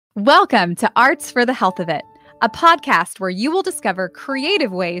Welcome to Arts for the Health of It, a podcast where you will discover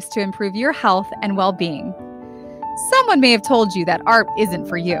creative ways to improve your health and well-being. Someone may have told you that art isn't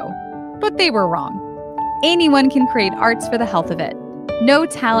for you, but they were wrong. Anyone can create arts for the health of it. No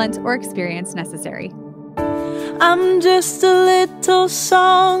talent or experience necessary. I'm just a little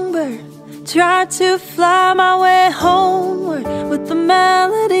songbird, try to fly my way homeward with the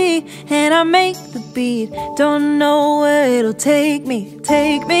melody, and I make the beat. Don't know where it'll take me,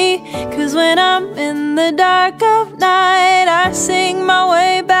 cause when I'm in the dark of night, I sing my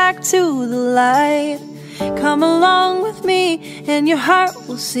way back to the light. Come along with me and your heart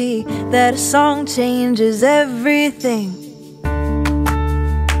will see that a song changes everything.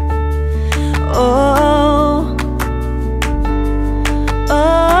 Oh,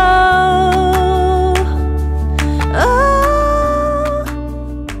 oh, oh.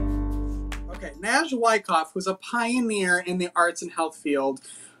 Okay, Naj Wyckoff was a pioneer in the arts and health field.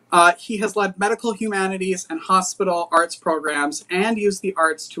 He has led medical humanities and hospital arts programs and used the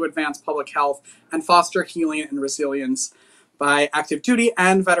arts to advance public health and foster healing and resilience by active duty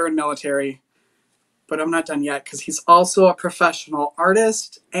and veteran military. But I'm not done yet, because he's also a professional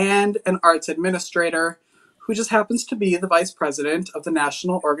artist and an arts administrator who just happens to be the vice president of the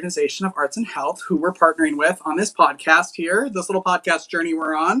National Organization of Arts and Health, who we're partnering with on this podcast here, this little podcast journey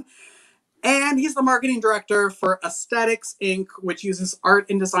we're on. And he's the marketing director for Aesthetics Inc., which uses art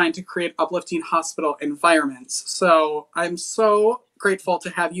and design to create uplifting hospital environments. So I'm so grateful to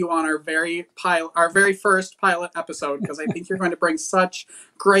have you on our very first pilot episode, because I think you're going to bring such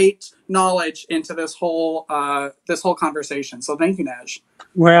great knowledge into this whole conversation. So thank you, Naj.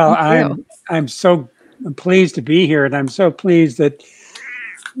 Well, I'm so pleased to be here, and I'm so pleased that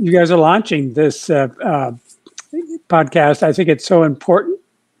you guys are launching this podcast. I think it's so important.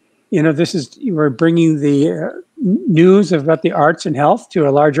 You know, we're bringing the news about the arts and health to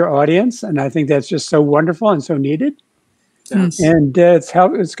a larger audience, and I think that's just so wonderful and so needed. Yes. And it's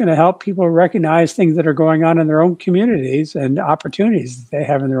going to help people recognize things that are going on in their own communities and opportunities that they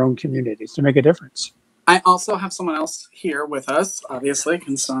have in their own communities to make a difference. I also have someone else here with us, obviously,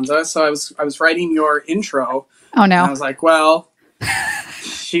 Constanza. So I was writing your intro. Oh no! And I was like, well,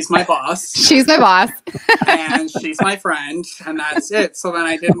 she's my boss. She's my boss. And she's my friend, and that's it. So then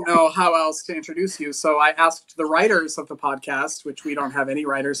I didn't know how else to introduce you. So I asked the writers of the podcast, which we don't have any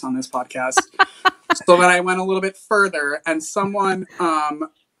writers on this podcast. So then I went a little bit further, and someone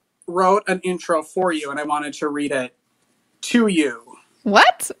wrote an intro for you, and I wanted to read it to you.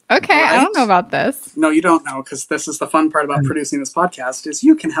 What? Okay, right? I don't know about this. No, you don't know, because this is the fun part about producing this podcast, is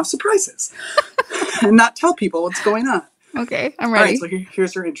you can have surprises and not tell people what's going on. Okay, I'm ready. All right, so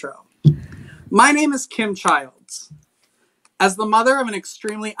here's your intro. My name is Kim Childs. As the mother of an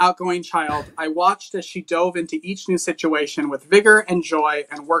extremely outgoing child, I watched as she dove into each new situation with vigor and joy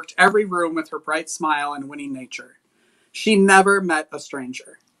and worked every room with her bright smile and winning nature. She never met a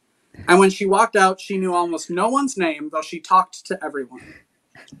stranger. And when she walked out, she knew almost no one's name, though she talked to everyone.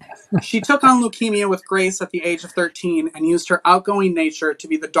 She took on leukemia with grace at the age of 13 and used her outgoing nature to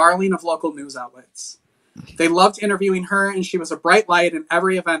be the darling of local news outlets. They loved interviewing her, and she was a bright light in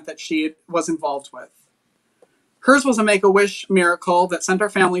every event that she was involved with. Hers was a Make-A-Wish miracle that sent our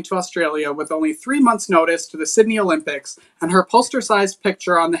family to Australia with only 3 months' notice to the Sydney Olympics, and her poster-sized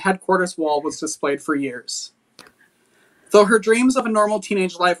picture on the headquarters wall was displayed for years. Though her dreams of a normal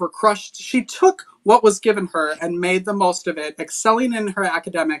teenage life were crushed, she took what was given her and made the most of it, excelling in her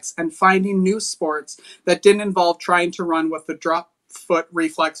academics and finding new sports that didn't involve trying to run with the drop foot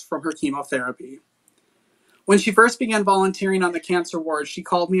reflex from her chemotherapy. When she first began volunteering on the cancer ward, she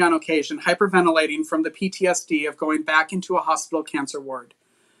called me on occasion, hyperventilating from the PTSD of going back into a hospital cancer ward.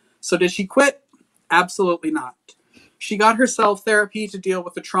 So did she quit? Absolutely not. She got herself therapy to deal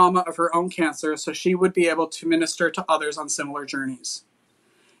with the trauma of her own cancer so she would be able to minister to others on similar journeys.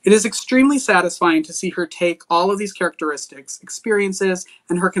 It is extremely satisfying to see her take all of these characteristics, experiences,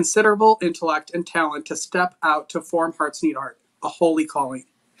 and her considerable intellect and talent to step out to form Hearts Need Art, a holy calling.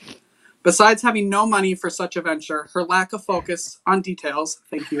 Besides having no money for such a venture, her lack of focus on details,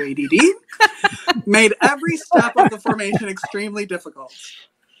 thank you ADD, made every step of the formation extremely difficult.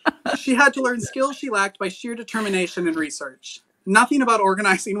 She had to learn skills she lacked by sheer determination and research. Nothing about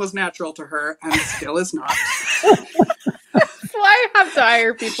organizing was natural to her, and still is not. That's why I have to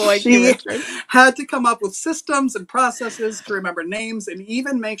hire people like you, Richard. She had to come up with systems and processes to remember names and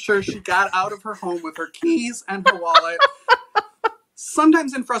even make sure she got out of her home with her keys and her wallet.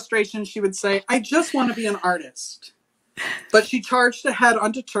 Sometimes in frustration, she would say, I just want to be an artist. But she charged ahead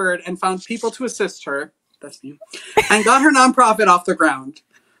undeterred and found people to assist her, that's me, and got her nonprofit off the ground.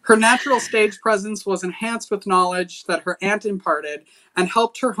 Her natural stage presence was enhanced with knowledge that her aunt imparted and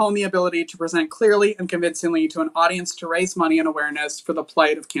helped her hone the ability to present clearly and convincingly to an audience to raise money and awareness for the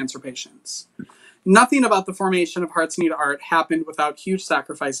plight of cancer patients. Nothing about the formation of Hearts Need Art happened without huge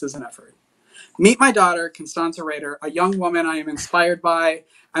sacrifices and effort. Meet my daughter, Constanza Rader, a young woman I am inspired by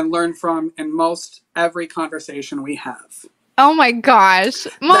and learn from in most every conversation we have. Oh my gosh,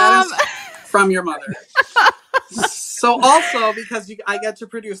 Mom! That is from your mother. So also, because I get to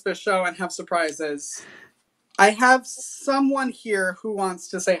produce this show and have surprises, I have someone here who wants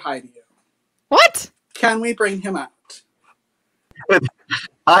to say hi to you. What? Can we bring him out?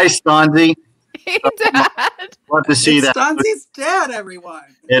 Hi, Stanzi. Hey, Dad. Love to see It's that. Stanzi's dad,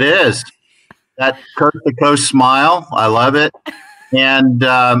 everyone. It is. That coast-to-coast smile. I love it. And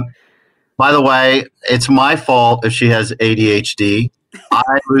by the way, it's my fault if she has ADHD.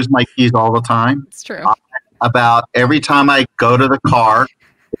 I lose my keys all the time. It's true. About every time I go to the car,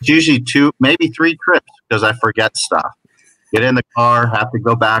 it's usually 2, maybe 3 trips because I forget stuff. Get in the car, have to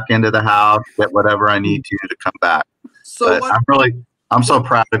go back into the house, get whatever I need to come back. So But I'm so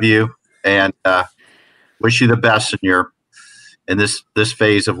proud of you and wish you the best in this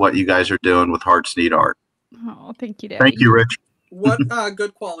phase of what you guys are doing with Hearts Need Art. Oh, thank you, Dad. Thank you, Rich. what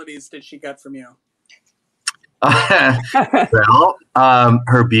good qualities did she get from you? Well,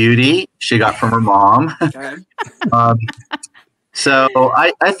 her beauty she got from her mom. Okay. So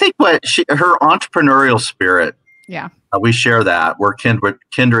I think her entrepreneurial spirit. Yeah. We share that. We're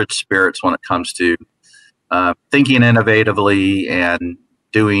kindred spirits when it comes to thinking innovatively and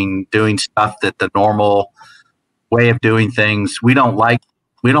doing stuff that the normal way of doing things. We don't like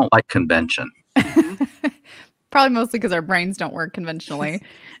convention. Probably mostly because our brains don't work conventionally.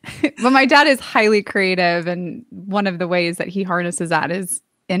 But my dad is highly creative, and one of the ways that he harnesses that is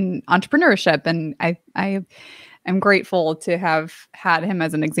in entrepreneurship. And I am grateful to have had him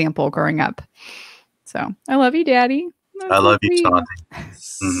as an example growing up. So I love you, Daddy. I love you,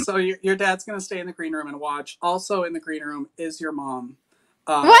 Sandy. So your dad's going to stay in the green room and watch. Also in the green room is your mom.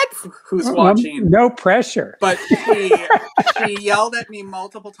 What? Who's watching? No pressure. But she yelled at me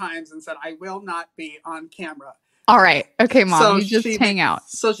multiple times and said, "I will not be on camera." All right. Okay, Mom. So you just hang out.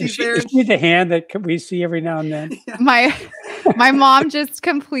 So she's Is she the hand that we see every now and then? My mom just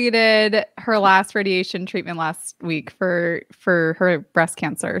completed her last radiation treatment last week for her breast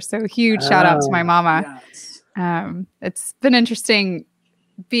cancer. So huge shout out to my mama. Yes. It's been interesting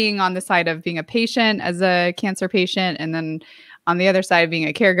being on the side of being a patient as a cancer patient, and then on the other side being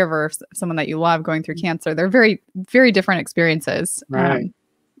a caregiver of someone that you love going through cancer. They're very, very different experiences. Right.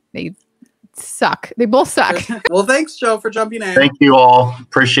 They suck. They both suck. Well, thanks, Joe, for jumping in. Thank you all.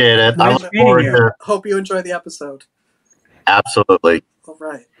 Appreciate it. I Nice look meeting forward you. to Hope you enjoy the episode. absolutely. All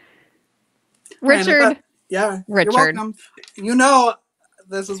right. Richard. Yeah. Richard. You're welcome. You know,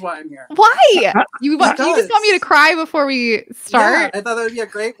 this is why I'm here. Why? You just want me to cry before we start? Yeah, I thought that would be a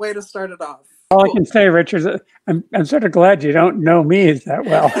great way to start it off. All I can say, Richard, is I'm sort of glad you don't know me that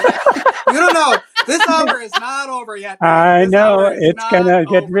well. You don't know. This hour is not over yet. I This know hour is it's not gonna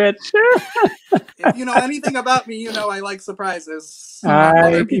get over. rich. If you know anything about me, you know I like surprises. I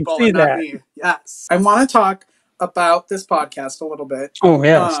Other can people see and not that. me. Yes. I want to talk about this podcast a little bit. Oh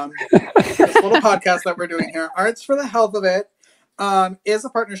yes. This little podcast that we're doing here, Arts for the Health of It, is a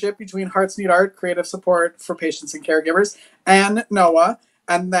partnership between Hearts Need Art, creative support for patients and caregivers, and NOAA.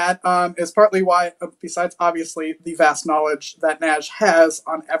 And that is partly why, besides obviously the vast knowledge that Naj has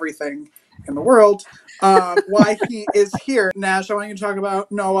on everything in the world, why he is here. Naj, I want you to talk about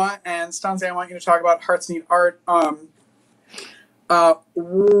NOAA, and Stanzi, I want you to talk about Hearts Need Art,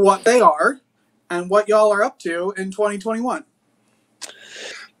 what they are, and what y'all are up to in 2021.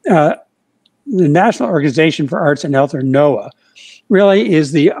 The National Organization for Arts and Health, or NOAA, really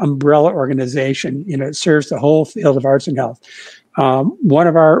is the umbrella organization. You know, it serves the whole field of arts and health. One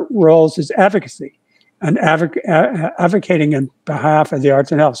of our roles is advocacy, and advocating on behalf of the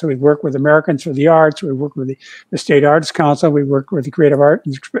arts and health. So we work with Americans for the Arts, we work with the State Arts Council, we work with the Creative Art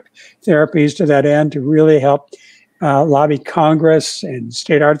and Therapies to that end to really help lobby Congress and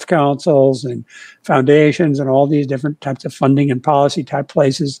state arts councils and foundations and all these different types of funding and policy type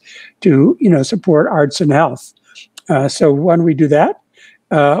places to, support arts and health. So when we do that,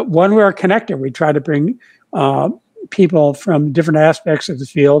 when we're a connector, we try to bring people from different aspects of the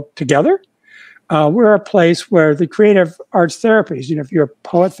field together. We're a place where the creative arts therapies, if you're a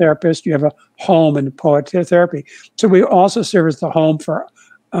poet therapist, you have a home in poet therapy. So we also serve as the home for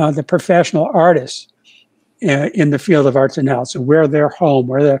the professional artists in the field of arts and health. So we're their home,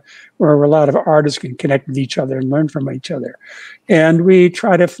 where a lot of artists can connect with each other and learn from each other. And we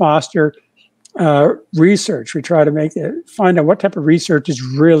try to foster research. We try to find out what type of research is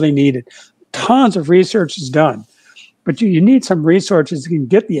really needed. Tons of research is done, but you need some resources that can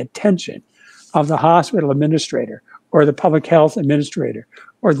get the attention of the hospital administrator or the public health administrator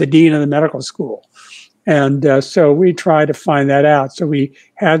or the dean of the medical school. And so we try to find that out. So we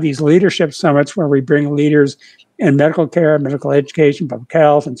have these leadership summits where we bring leaders in medical care, medical education, public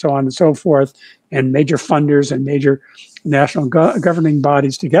health, and so on and so forth, and major funders and major national governing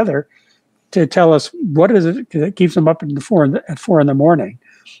bodies together to tell us what is it that keeps them up at 4 in the morning,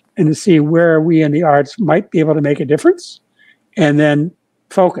 and to see where we in the arts might be able to make a difference, and then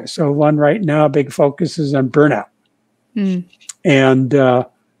focus. So one right now, big focus is on burnout.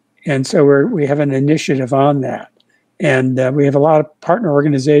 And so we have an initiative on that. And we have a lot of partner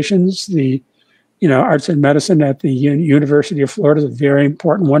organizations. The Arts and Medicine at the University of Florida is a very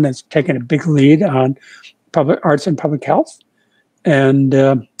important one that's taken a big lead on public arts and public health. And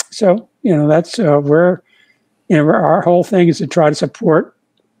so that's where our whole thing is to try to support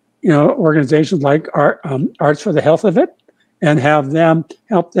organizations like Arts for the Health of It, and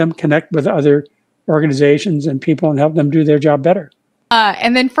help them connect with other organizations and people and help them do their job better.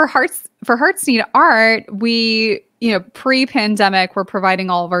 And then for Hearts Need Art, we, pre-pandemic, we're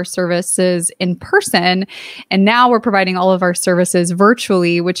providing all of our services in person, and now we're providing all of our services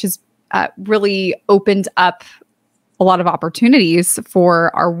virtually, which has really opened up a lot of opportunities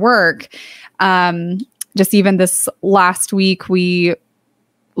for our work. Just even this last week, we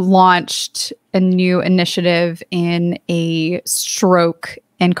launched a new initiative in a stroke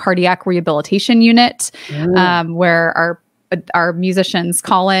and cardiac rehabilitation unit, where our musicians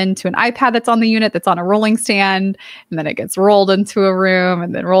call in to an iPad that's on the unit, that's on a rolling stand, and then it gets rolled into a room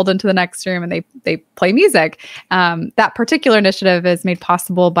and then rolled into the next room, and they play music. That particular initiative is made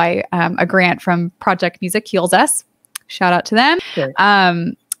possible by a grant from Project Music Heals Us. Shout out to them. Sure.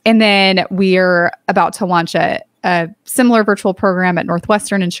 And then we're about to launch a similar virtual program at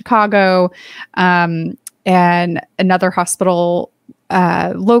Northwestern in Chicago, and another hospital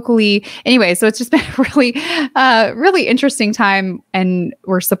locally. Anyway, so it's just been a really interesting time, and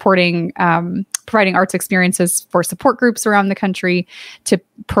we're supporting, providing arts experiences for support groups around the country to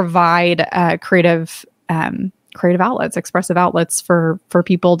provide creative outlets, expressive outlets for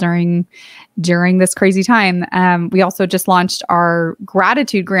people during this crazy time. We also just launched our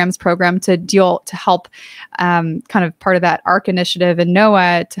Gratitude Grams program to help kind of part of that ARC initiative in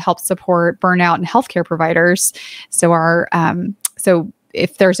NOAA to help support burnout and healthcare providers. So so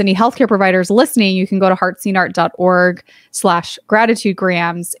if there's any healthcare providers listening, you can go to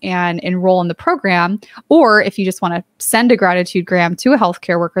heartsneedart.org/gratitudegrams and enroll in the program. Or if you just want to send a gratitude gram to a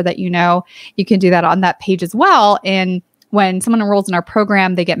healthcare worker that you can do that on that page as well. And when someone enrolls in our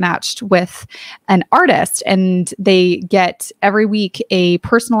program, they get matched with an artist, and they get every week a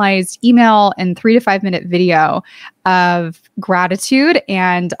personalized email and 3 to 5 minute video of gratitude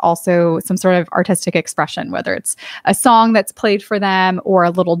and also some sort of artistic expression, whether it's a song that's played for them or a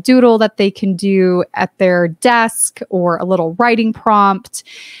little doodle that they can do at their desk or a little writing prompt,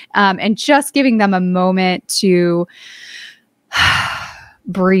 and just giving them a moment to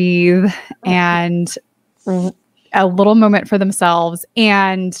breathe and a little moment for themselves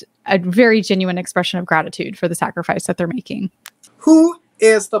and a very genuine expression of gratitude for the sacrifice that they're making. Who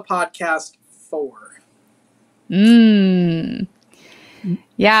is the podcast for?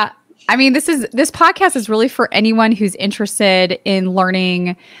 Yeah. I mean, this podcast is really for anyone who's interested in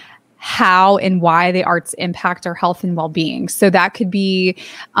learning how and why the arts impact our health and well-being. So that could be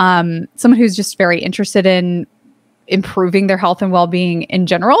someone who's just very interested in improving their health and well-being in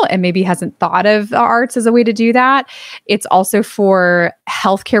general, and maybe hasn't thought of the arts as a way to do that. It's also for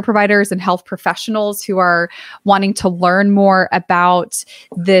healthcare providers and health professionals who are wanting to learn more about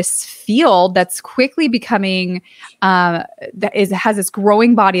this field that's quickly becoming, has this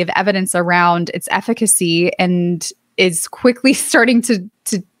growing body of evidence around its efficacy and is quickly starting to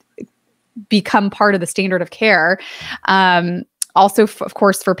become part of the standard of care. Also, of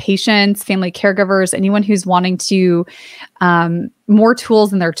course, for patients, family caregivers, anyone who's wanting to more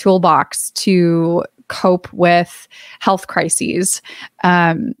tools in their toolbox to cope with health crises.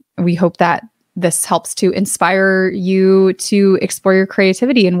 We hope that this helps to inspire you to explore your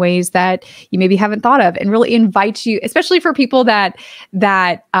creativity in ways that you maybe haven't thought of, and really invite you, especially for people that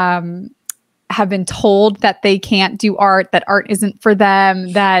have been told that they can't do art, that art isn't for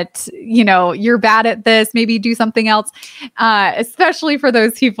them, that, you're bad at this, maybe do something else. Especially for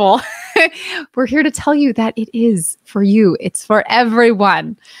those people, we're here to tell you that it is for you. It's for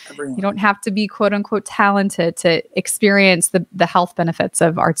everyone. You don't have to be quote unquote talented to experience the health benefits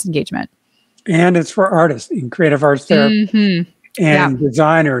of arts engagement. And it's for artists in creative arts therapy. and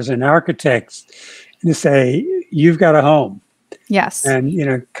designers and architects, and to say, you've got a home. Yes.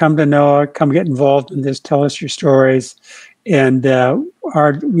 And, come to NOAA, come get involved in this, tell us your stories. And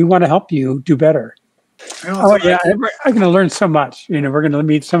we want to help you do better. I'm going to learn so much. We're going to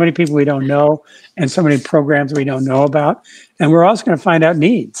meet so many people we don't know and so many programs we don't know about. And we're also going to find out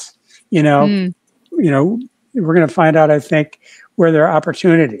needs. We're going to find out, I think, where there are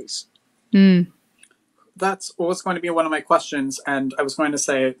opportunities. That's what's going to be one of my questions. And I was going to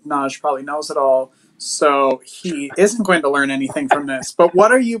say, Naj probably knows it all, so he isn't going to learn anything from this. But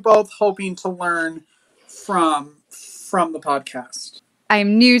what are you both hoping to learn from the podcast?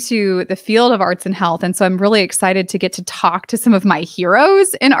 I'm new to the field of arts and health, and so I'm really excited to get to talk to some of my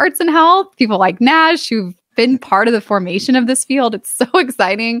heroes in arts and health, people like Nash, who've been part of the formation of this field. It's so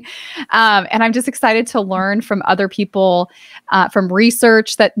exciting. And I'm just excited to learn from other people, from new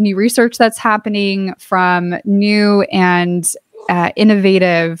research that's happening, from new and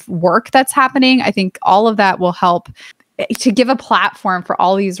innovative work that's happening. I think all of that will help to give a platform for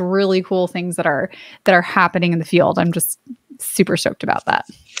all these really cool things that are happening in the field. I'm just super stoked about that.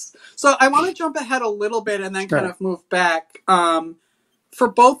 So I want to jump ahead a little bit and then kind of move back. For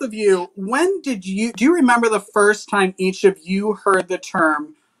both of you, do you remember the first time each of you heard the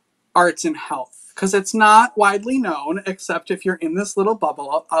term arts and health? Because it's not widely known, except if you're in this little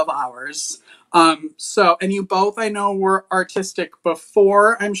bubble of ours. And you both, I know, were artistic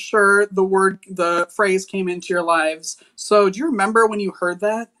before, I'm sure, the phrase came into your lives. So do you remember when you heard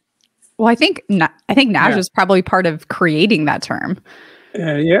that? Well, I think Naj was probably part of creating that term.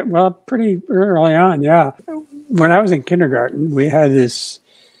 Well, pretty early on, yeah. When I was in kindergarten, we had this,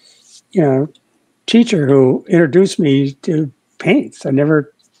 teacher who introduced me to paints. I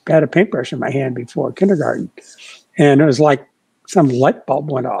never had a paintbrush in my hand before kindergarten. And it was like some light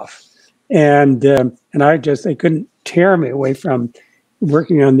bulb went off. And they couldn't tear me away from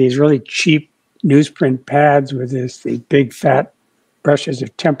working on these really cheap newsprint pads with these big fat brushes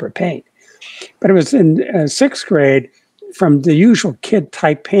of tempera paint. But it was in sixth grade, from the usual kid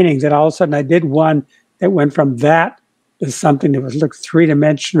type paintings, that all of a sudden I did one that went from that to something that looked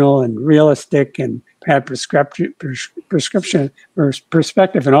three-dimensional and realistic and had perspective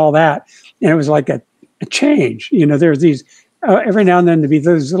and all that. And it was like a change. There's these, every now and then, to be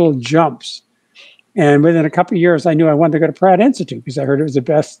those little jumps. And within a couple of years, I knew I wanted to go to Pratt Institute because I heard it was the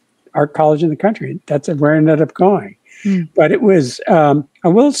best art college in the country. That's where I ended up going. But it was, I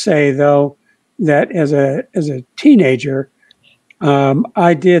will say, though, that as a teenager,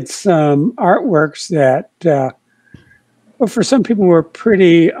 I did some artworks that, for some people were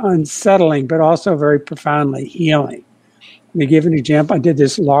pretty unsettling, but also very profoundly healing. To give an example, I did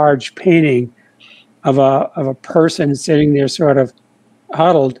this large painting of a person sitting there sort of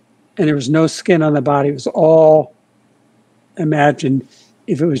huddled, and there was no skin on the body. It was all imagined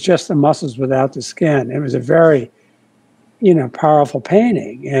if it was just the muscles without the skin. It was a very powerful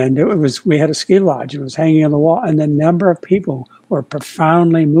painting. And we had a ski lodge. It was hanging on the wall. And the number of people were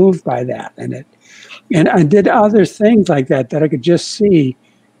profoundly moved by that. And I did other things like that I could just see,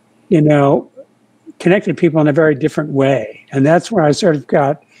 connected people in a very different way. And that's where I sort of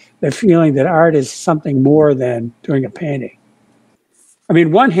got the feeling that art is something more than doing a painting. I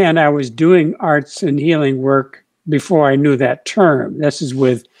mean, one hand, I was doing arts and healing work before I knew that term. This is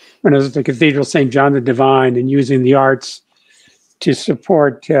when I was at the Cathedral St. John the Divine and using the arts to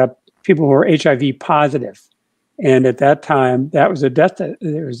support people who were HIV positive. And at that time, that was a death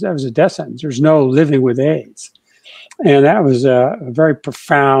sentence. There's no living with AIDS. And that was a very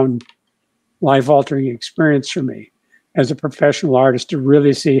profound, life-altering experience for me as a professional artist, to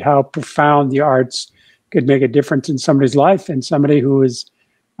really see how profound the arts could make a difference in somebody's life, and somebody who was,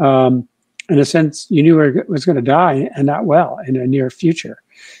 in a sense, you knew was going to die and not well in the near future,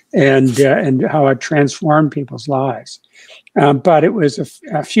 and how it transformed people's lives. But it was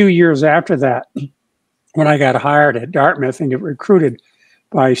a few years after that when I got hired at Dartmouth and get recruited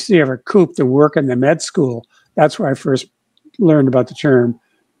by C. Everett Koop to work in the med school. That's where I first learned about the term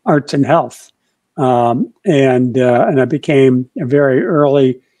arts and health. And I became a very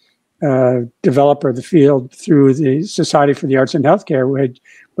early developer of the field through the Society for the Arts and Healthcare, which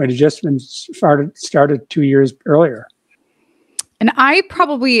had just been started 2 years earlier. And I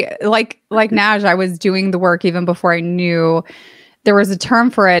probably, like Naj, I was doing the work even before I knew there was a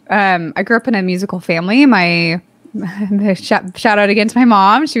term for it. I grew up in a musical family. Shout out again to my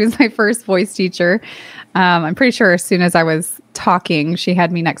mom. She was my first voice teacher. I'm pretty sure as soon as I was talking, she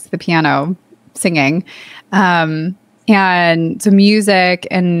had me next to the piano singing. And so music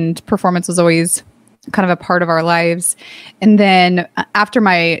and performance was always kind of a part of our lives. And then after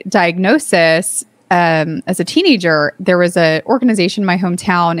my diagnosis, as a teenager, there was an organization in my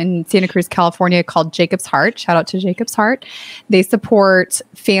hometown in Santa Cruz, California called Jacob's Heart. Shout out to Jacob's Heart. They support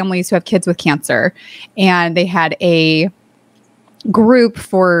families who have kids with cancer. And they had a group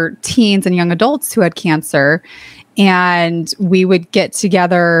for teens and young adults who had cancer. And we would get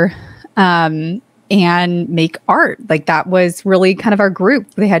together and make art. Like that was really kind of our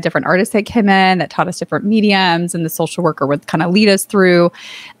group. They had different artists that came in that taught us different mediums, and the social worker would kind of lead us through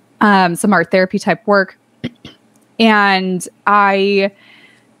some art therapy type work. And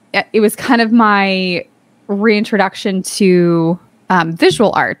it was kind of my reintroduction to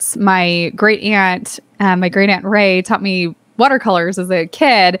visual arts. My great aunt Ray taught me watercolors as a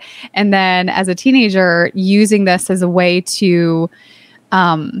kid. And then as a teenager, using this as a way to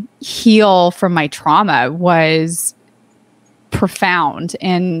heal from my trauma was profound.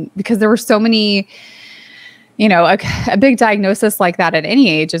 And because there were so many, a big diagnosis like that at any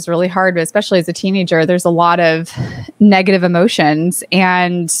age is really hard, but especially as a teenager, there's a lot of negative emotions,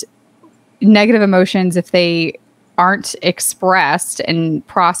 and negative emotions, if they aren't expressed and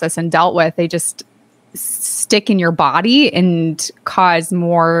processed and dealt with, they just stick in your body and cause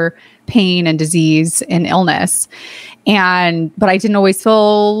more pain and disease and illness. But I didn't always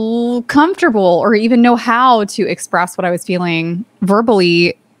feel comfortable or even know how to express what I was feeling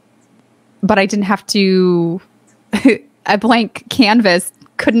verbally, but I didn't have to, a blank canvas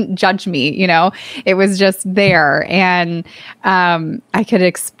couldn't judge me, it was just there. And I could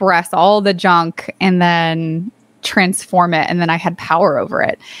express all the junk and then transform it, and then I had power over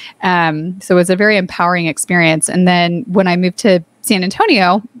it. So it was a very empowering experience. And then when I moved to San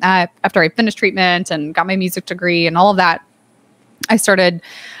Antonio, after I finished treatment and got my music degree and all of that, I started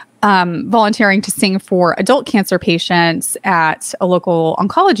volunteering to sing for adult cancer patients at a local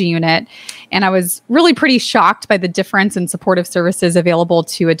oncology unit. And I was really pretty shocked by the difference in supportive services available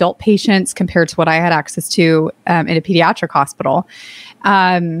to adult patients compared to what I had access to in a pediatric hospital.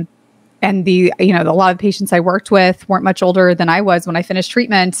 And a lot of patients I worked with weren't much older than I was when I finished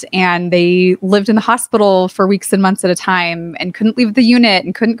treatment, and they lived in the hospital for weeks and months at a time and couldn't leave the unit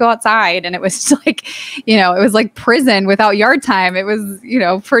and couldn't go outside. And it was like, it was like prison without yard time. It was,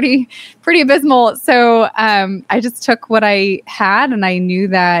 pretty abysmal. So I just took what I had, and I knew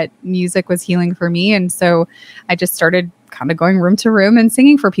that music was healing for me. And so I just started kind of going room to room and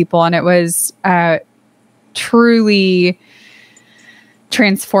singing for people. And it was truly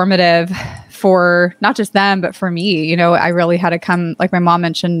transformative for not just them, but for me. I really had to come, like my mom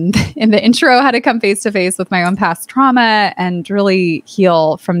mentioned in the intro, had to come face to face with my own past trauma and really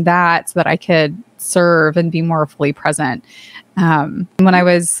heal from that so that I could serve and be more fully present. When I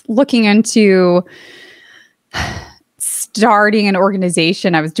was looking into starting an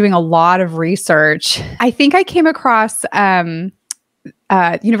organization, I was doing a lot of research. I think I came across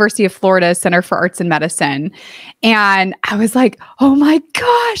University of Florida Center for Arts and Medicine. And I was like, oh my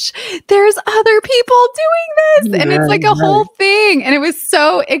gosh, there's other people doing this. And it's like a whole thing. And it was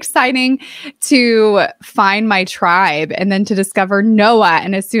so exciting to find my tribe and then to discover NOAA.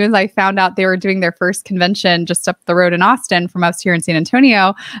 And as soon as I found out they were doing their first convention just up the road in Austin from us here in San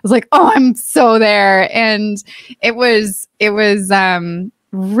Antonio, I was like, oh, I'm so there. And it was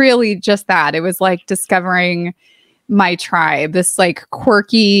really just that. It was like discovering my tribe, this like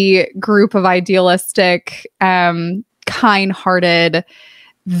quirky group of idealistic, kind-hearted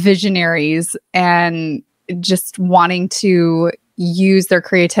visionaries, and just wanting to use their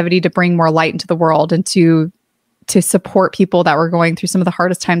creativity to bring more light into the world and to support people that were going through some of the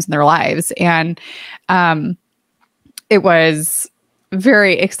hardest times in their lives. And it was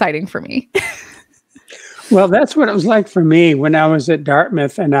very exciting for me. Well, that's what it was like for me when I was at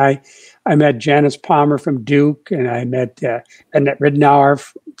Dartmouth, and I met Janice Palmer from Duke, and I met Annette Ridenour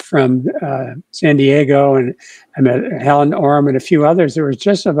from San Diego, and I met Helen Orm and a few others. There was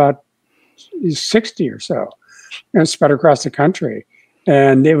just about 60 or so, spread across the country.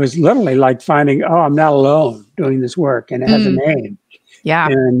 And it was literally like finding, oh, I'm not alone doing this work, and it has a name. Yeah.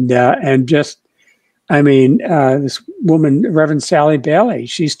 And just, this woman, Reverend Sally Bailey,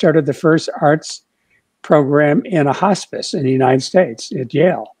 she started the first arts program in a hospice in the United States at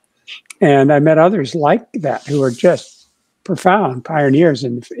Yale. And I met others like that who are just profound pioneers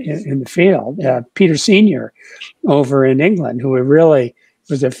in the field. Peter Senior over in England, who really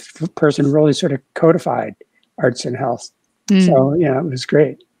was a person who really sort of codified arts and health. So, yeah, it was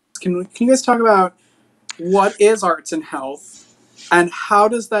great. Can you guys talk about what is arts and health, and how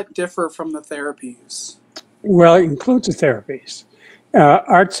does that differ from the therapies? Well, it includes the therapies.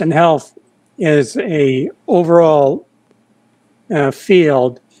 Arts and health is a overall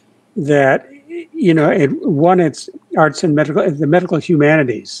field that, it's arts and the medical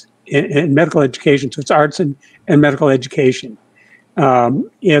humanities in medical education. So it's arts and medical education.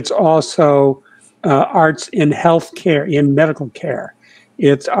 It's also arts in healthcare, in medical care.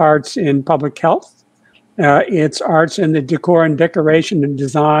 It's arts in public health. It's arts in the decor and decoration and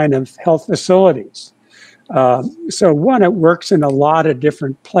design of health facilities. So one, it works in a lot of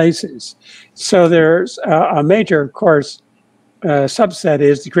different places. So there's a major, of course, subset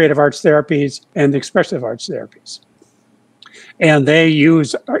is the creative arts therapies and the expressive arts therapies. And they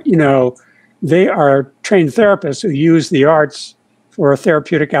use, they are trained therapists who use the arts for a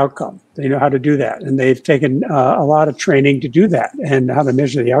therapeutic outcome. They know how to do that. And they've taken a lot of training to do that and how to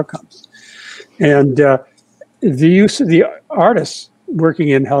measure the outcomes. And the use of the artists working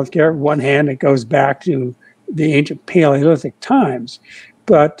in healthcare, one hand, it goes back to the ancient Paleolithic times.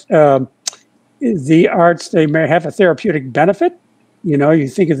 But the arts, they may have a therapeutic benefit. You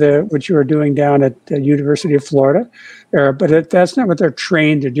think of what you were doing down at the University of Florida, but that's not what they're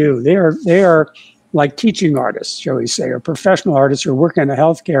trained to do. They are like teaching artists, shall we say, or professional artists who are working in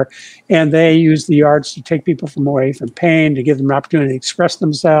healthcare, and they use the arts to take people away from pain, to give them an opportunity to express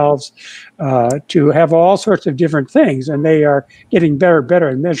themselves, to have all sorts of different things, and they are getting better and better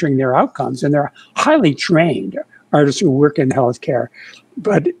at measuring their outcomes, and they're highly trained artists who work in healthcare.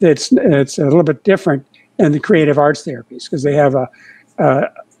 But it's a little bit different in the creative arts therapies because they have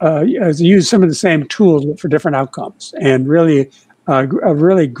they use some of the same tools but for different outcomes. And really, a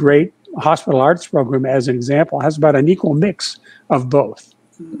really great hospital arts program, as an example, has about an equal mix of both.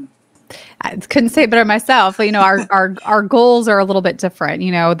 I couldn't say it better myself. Our goals are a little bit different.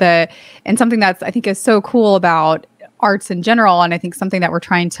 And something that's I think is so cool about arts in general, and I think something that we're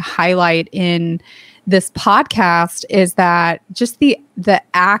trying to highlight in this podcast is that just the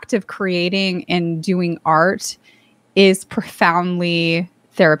act of creating and doing art is profoundly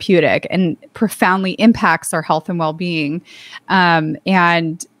therapeutic and profoundly impacts our health and well-being.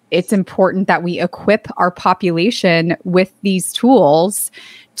 And it's important that we equip our population with these tools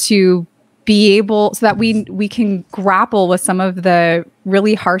to be able, so that we can grapple with some of the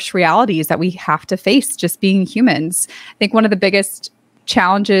really harsh realities that we have to face just being humans. I think one of the biggest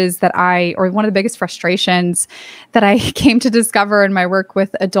challenges one of the biggest frustrations that I came to discover in my work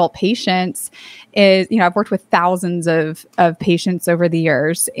with adult patients is, I've worked with thousands of patients over the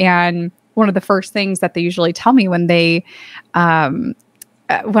years. And one of the first things that they usually tell me when I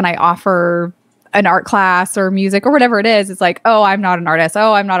offer an art class or music or whatever it is, it's like, oh, I'm not an artist.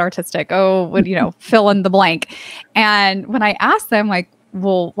 Oh, I'm not artistic. Oh, fill in the blank. And when I ask them, like,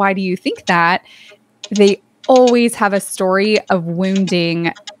 well, why do you think that? They always have a story of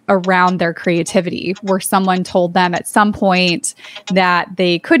wounding around their creativity, where someone told them at some point that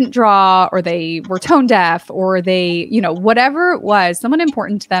they couldn't draw, or they were tone deaf, or they, whatever it was, someone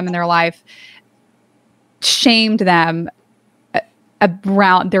important to them in their life shamed them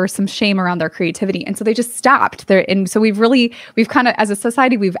around, there was some shame around their creativity. And so they just stopped there. And so we've kind of, as a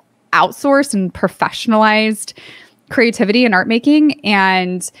society, we've outsourced and professionalized creativity and art making.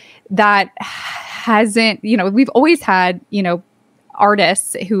 And that hasn't, we've always had,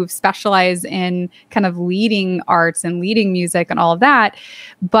 artists who specialize in kind of leading arts and leading music and all of that.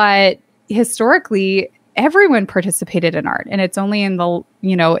 But historically, everyone participated in art. And it's only in the,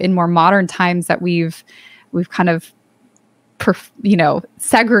 in more modern times that we've kind of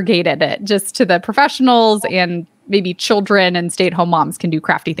segregated it just to the professionals, and maybe children and stay-at-home moms can do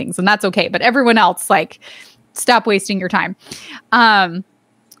crafty things, and that's okay. But everyone else, like, stop wasting your time.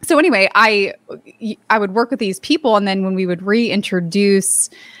 So anyway, I would work with these people, and then when we would reintroduce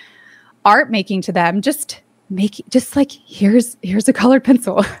art making to them, just like, here's a colored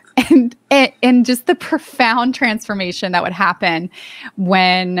pencil, and just the profound transformation that would happen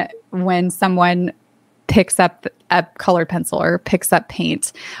when someone picks up a colored pencil, or picks up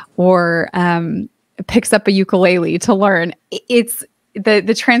paint, or picks up a ukulele to learn. It's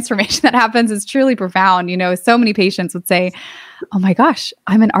the transformation that happens is truly profound. So many patients would say, oh my gosh,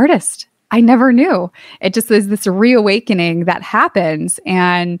 I'm an artist. I never knew. It just is this reawakening that happens.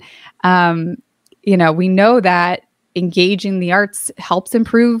 And, we know that engaging the arts helps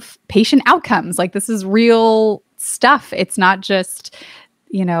improve patient outcomes. Like, this is real stuff. It's not just,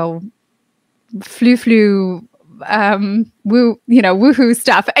 woohoo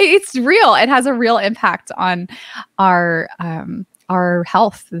stuff. It's real. It has a real impact on our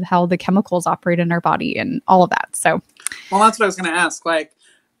health, how the chemicals operate in our body and all of that. So, well, that's what I was going to ask. Like,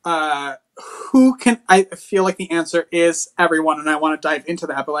 who can, I feel like the answer is everyone, and I want to dive into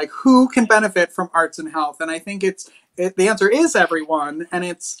that, but like, who can benefit from arts and health? And I think the answer is everyone. And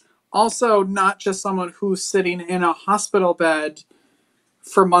it's also not just someone who's sitting in a hospital bed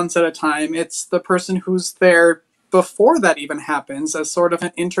for months at a time. It's the person who's there before that even happens as sort of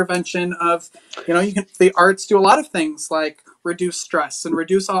an intervention of, the arts do a lot of things like reduce stress and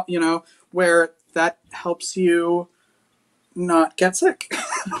reduce, where that helps you not get sick.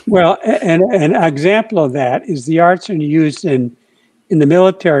 Well, and an example of that is the arts are used in the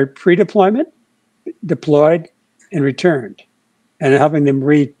military pre-deployment, deployed, and returned, and helping them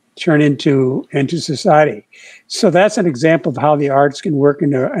return into society. So that's an example of how the arts can work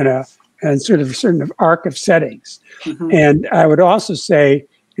in a sort of a certain arc of settings. Mm-hmm. And I would also say,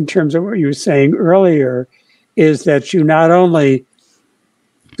 in terms of what you were saying earlier, is that you not only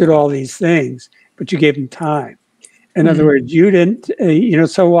did all these things, but you gave them time. In other words, you didn't,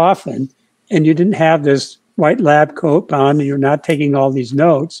 so often, and you didn't have this white lab coat on, and you're not taking all these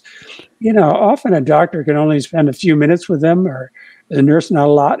notes. Often a doctor can only spend a few minutes with them, or the nurse not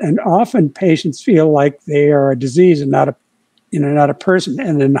a lot. And often patients feel like they are a disease and not a person.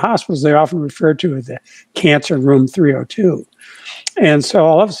 And in hospitals, they're often referred to as the cancer room 302. And so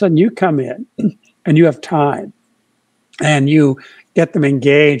all of a sudden you come in and you have time, and you get them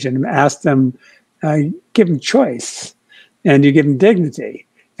engaged and ask them, give them choice, and you give them dignity,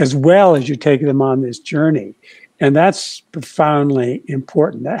 as well as you take them on this journey. And that's profoundly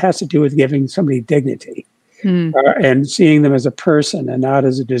important. That has to do with giving somebody dignity and seeing them as a person and not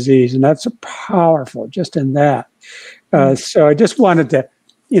as a disease. And that's powerful just in that. So I just wanted to,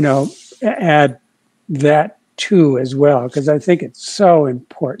 add that too as well, because I think it's so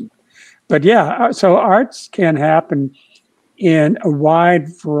important. But yeah, so arts can happen in a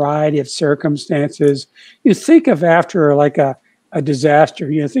wide variety of circumstances. You think of after like a disaster,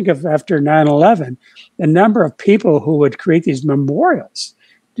 think of after 9/11, the number of people who would create these memorials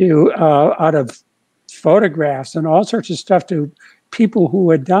out of photographs and all sorts of stuff to people who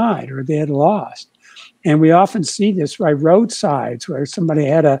had died or they had lost. And we often see this by roadsides where somebody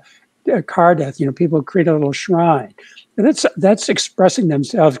had a car death, people create a little shrine. And that's expressing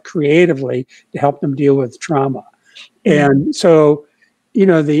themselves creatively to help them deal with trauma. And so,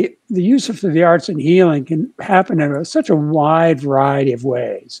 the use of the arts and healing can happen in such a wide variety of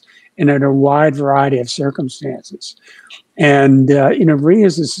ways and in a wide variety of circumstances. And, we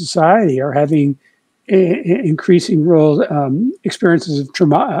as a society are having increasing experiences of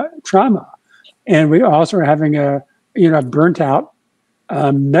trauma. And we also are having a burnt out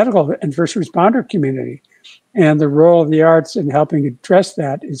medical and first responder community. And the role of the arts in helping address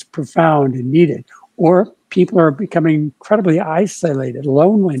that is profound and needed. Or people are becoming incredibly isolated.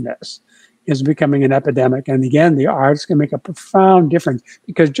 Loneliness is becoming an epidemic. And again, the arts can make a profound difference,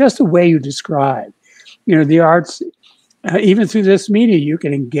 because just the way you describe, the arts, even through this media, you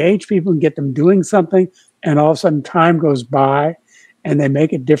can engage people and get them doing something, and all of a sudden time goes by and they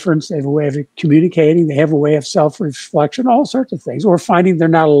make a difference. They have a way of communicating. They have a way of self-reflection, all sorts of things, or finding they're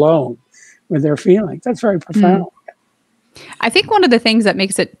not alone with their feelings. That's very profound. I think one of the things that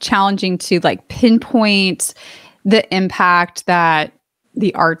makes it challenging to pinpoint the impact that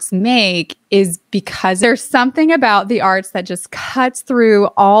the arts make is because there's something about the arts that just cuts through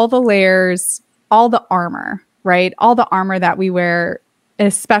all the layers, all the armor, right? All the armor that we wear,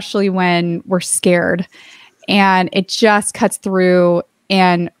 especially when we're scared. And it just cuts through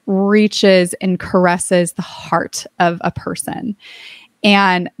and reaches and caresses the heart of a person.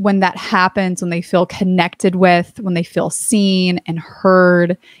 And when that happens, when they feel connected with, when they feel seen and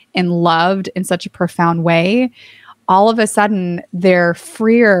heard and loved in such a profound way, all of a sudden they're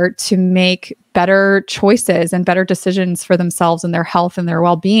freer to make better choices and better decisions for themselves and their health and their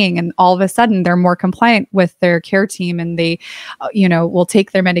well-being. And all of a sudden they're more compliant with their care team, and they, will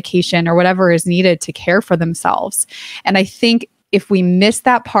take their medication or whatever is needed to care for themselves. And I think if we miss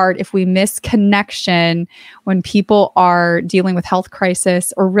that part, if we miss connection when people are dealing with health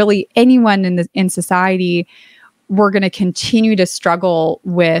crisis, or really anyone in society, we're going to continue to struggle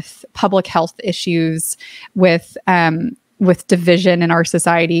with public health issues, with division in our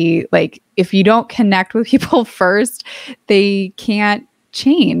society. Like, if you don't connect with people first, they can't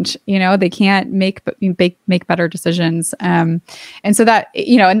change, they can't make better decisions. And so that,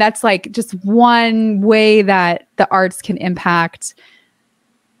 and that's like just one way that the arts can impact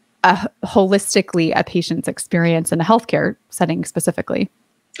holistically a patient's experience in a healthcare setting specifically.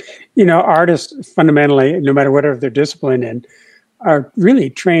 Artists fundamentally, no matter whatever their discipline in, are really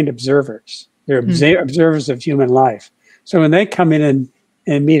trained observers. They're observers of human life. So when they come in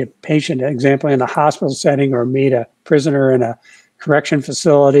and meet a patient, example, in a hospital setting, or meet a prisoner in a correction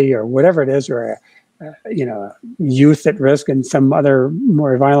facility or whatever it is, or a youth at risk in some other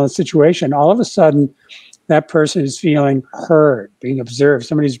more violent situation, all of a sudden that person is feeling heard, being observed.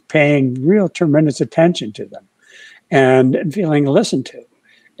 Somebody's paying real tremendous attention to them and feeling listened to.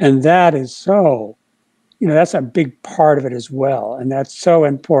 And that is so that's a big part of it as well. And that's so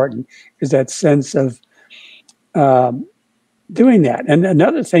important, is that sense of doing that. And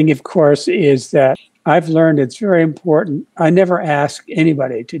another thing, of course, is that I've learned it's very important. I never ask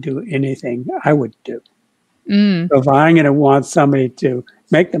anybody to do anything I would do. So if I'm going to want somebody to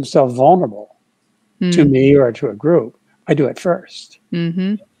make themselves vulnerable to me or to a group, I do it first.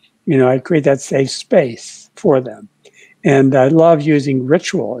 I create that safe space for them. And I love using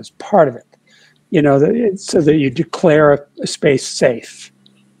ritual as part of it, so that you declare a space safe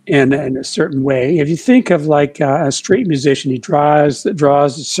in a certain way. If you think of like a street musician, he draws a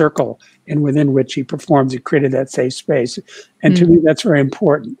circle, and within which he performs, he created that safe space. And to me, that's very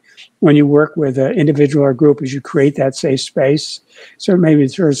important. When you work with an individual or group, is you create that safe space. So maybe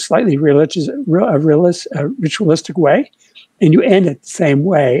it's a slightly ritualistic way, and you end it the same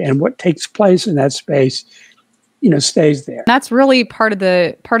way. And what takes place in that space, stays there. That's really part of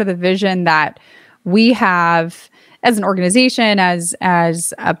the vision that we have as an organization, as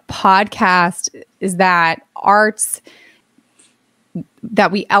a podcast, is that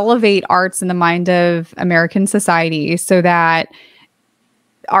that we elevate arts in the mind of American society, so that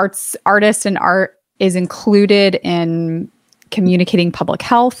artists and art is included in communicating public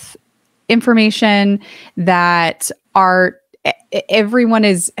health information, that everyone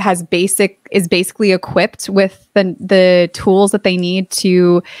is basically equipped with the tools that they need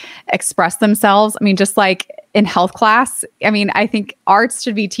to express themselves. I mean, just like in health class, I think arts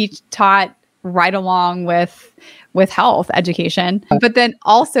should be taught right along with health education. But then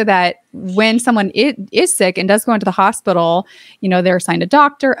also that when someone is sick and does go into the hospital, they're assigned a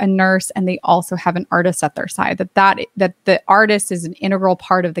doctor, a nurse, and they also have an artist at their side. That the artist is an integral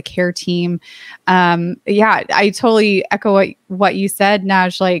part of the care team. I totally echo what you said,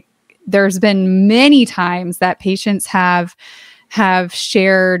 Naj. Like, there's been many times that patients have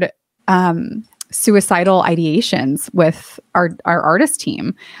shared suicidal ideations with our artist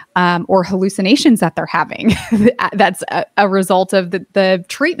team, or hallucinations that they're having. That's a result of the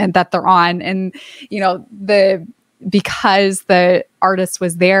treatment that they're on. And, because the artist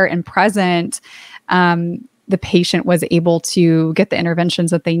was there and present, the patient was able to get the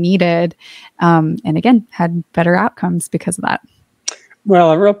interventions that they needed. And again, had better outcomes because of that.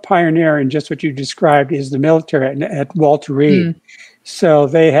 Well, a real pioneer in just what you described is the military at Walter Reed. So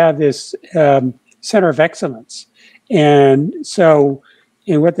they have this center of excellence. And so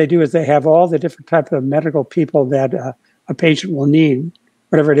what they do is they have all the different types of medical people that a patient will need,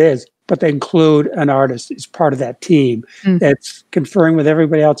 whatever it is, but they include an artist as part of that team that's conferring with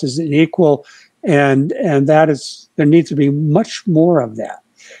everybody else as an equal. And there needs to be much more of that.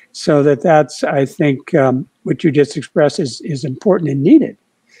 So that's, I think, what you just expressed is important and needed.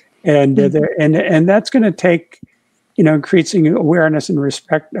 And and that's going to take increasing awareness and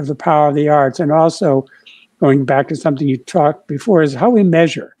respect of the power of the arts. And also going back to something you talked before, is how we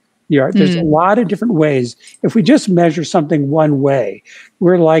measure the art. There's a lot of different ways. If we just measure something one way,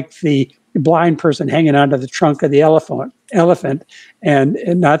 we're like the blind person hanging onto the trunk of the elephant and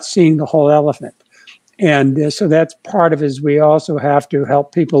not seeing the whole elephant. And so that's part of it, is we also have to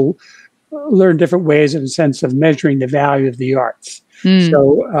help people learn different ways in a sense of measuring the value of the arts.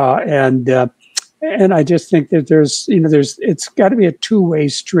 So, and I just think that it's got to be a two-way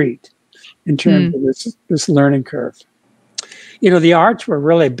street in terms of this learning curve. The arts were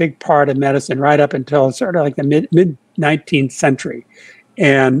really a big part of medicine right up until sort of like the mid 19th century,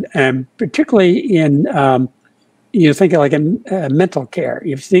 and particularly in think of like a mental care.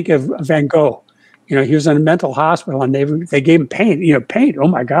 You think of Van Gogh. He was in a mental hospital, and they gave him paint. Paint. Oh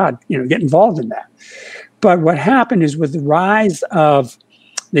my God! Get involved in that. But what happened is, with the rise of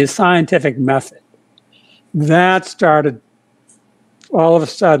the scientific method, that started, all of a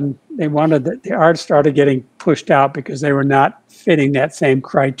sudden, the art started getting pushed out because they were not fitting that same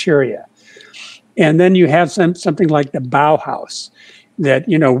criteria. And then you have something like the Bauhaus that,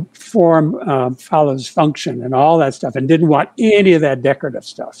 form follows function and all that stuff, and didn't want any of that decorative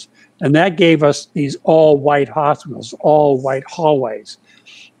stuff. And that gave us these all-white hospitals, all-white hallways,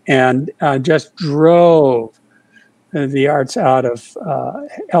 and just drove the arts out of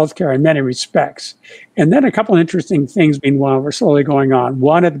healthcare in many respects. And then a couple of interesting things, meanwhile, were slowly going on.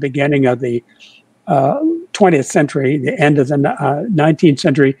 One, at the beginning of the 20th century, the end of the 19th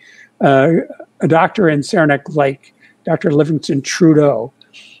century, a doctor in Saranac Lake, Dr. Livingston Trudeau,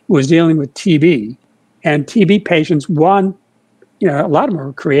 was dealing with TB. And TB patients, a lot of them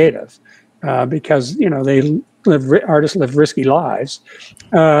were creative because, artists live risky lives.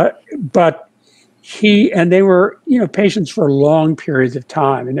 But they were, patients for long periods of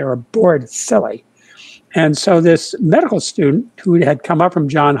time, and they were bored silly. And so this medical student who had come up from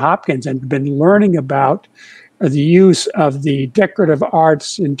Johns Hopkins and been learning about the use of the decorative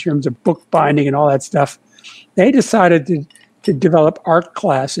arts in terms of bookbinding and all that stuff, they decided to develop art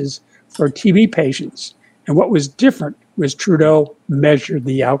classes for TB patients. And what was different was Trudeau measured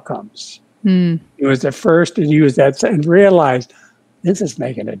the outcomes. It was the first to use that and realized this is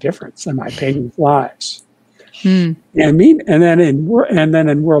making a difference in my patients' lives. And then in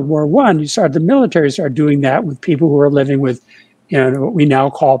World War I, the military started doing that with people who were living with, what we now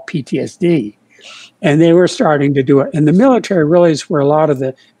call PTSD. And they were starting to do it. And the military really is where a lot of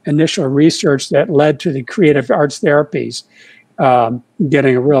the initial research that led to the creative arts therapies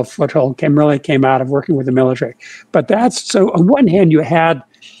getting a real foothold came out of working with the military. But so on one hand, you had,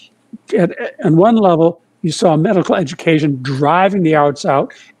 on one level, you saw medical education driving the arts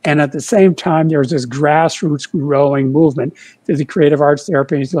out, and at the same time, there was this grassroots growing movement through the creative arts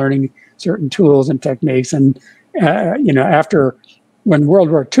therapies, learning certain tools and techniques. And after when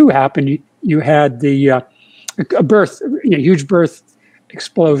World War II happened, you had the huge birth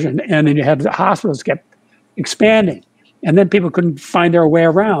explosion, and then you had the hospitals kept expanding, and then people couldn't find their way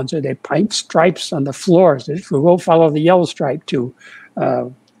around, so they paint stripes on the floors. They will follow the yellow stripe to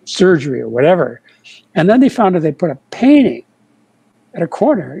surgery or whatever. And then they found that they put a painting at a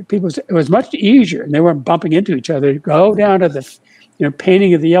corner. It was much easier, and they weren't bumping into each other. Go down to the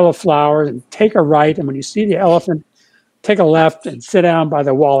painting of the yellow flowers and take a right, and when you see the elephant, take a left and sit down by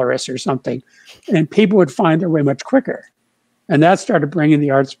the walrus or something. And people would find their way much quicker. And that started bringing the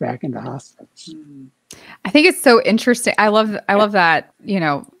arts back into hospitals. I think it's so interesting. I love that,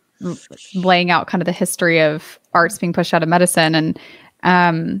 laying out kind of the history of arts being pushed out of medicine. And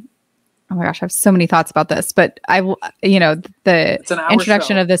oh my gosh, I have so many thoughts about this, but the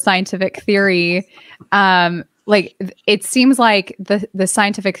introduction of the scientific theory, it seems like the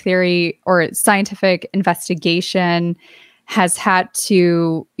scientific theory or scientific investigation has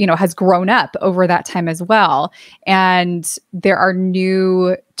has grown up over that time as well. And there are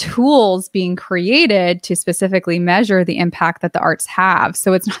new tools being created to specifically measure the impact that the arts have.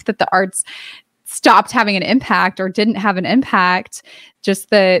 So it's not that the arts stopped having an impact or didn't have an impact, just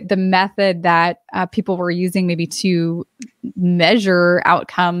the method that people were using maybe to measure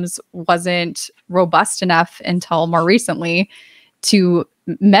outcomes wasn't robust enough until more recently to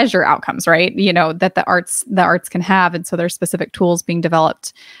measure outcomes, right? That the arts can have. And so there's specific tools being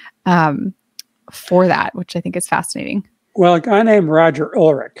developed for that, which I think is fascinating. Well, a guy named Roger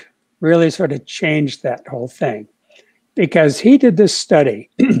Ulrich really sort of changed that whole thing, because he did this study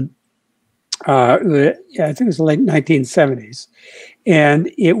I think it was the late 1970s.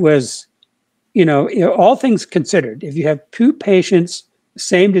 And it was, all things considered, if you have two patients,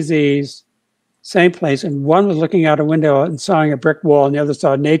 same disease, same place, and one was looking out a window and saw a brick wall and the other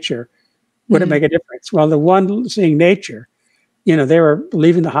saw nature, would it make a difference? Well, the one seeing nature, they were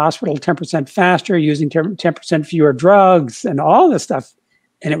leaving the hospital 10% faster, using 10% fewer drugs and all this stuff.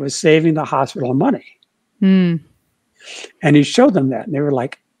 And it was saving the hospital money. And he showed them that. And they were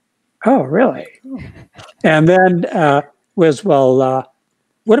like, oh, really? And then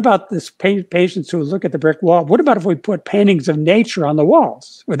what about this patients who look at the brick wall? What about if we put paintings of nature on the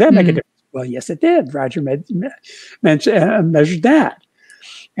walls? Would that make a difference? Well, yes, it did. Roger measured that.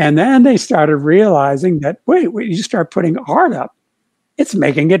 And then they started realizing that, wait, when you start putting art up, it's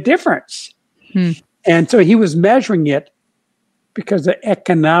making a difference. And so he was measuring it because of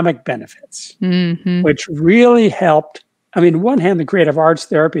economic benefits, which really helped. I mean, on one hand, the creative arts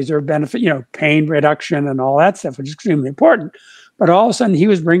therapies are benefit, pain reduction and all that stuff, which is extremely important. But all of a sudden, he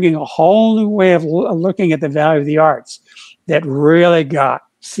was bringing a whole new way of looking at the value of the arts that really got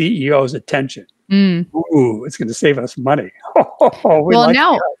CEOs' attention. Ooh, it's going to save us money. Now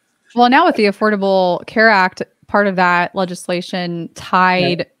with the Affordable Care Act, part of that legislation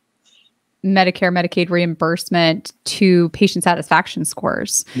tied Medicare, Medicaid reimbursement to patient satisfaction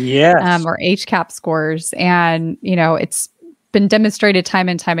scores, or HCAHPS scores. And, it's been demonstrated time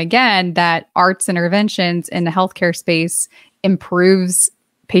and time again that arts interventions in the healthcare space improves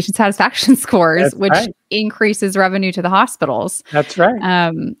patient satisfaction scores, which increases revenue to the hospitals. That's right.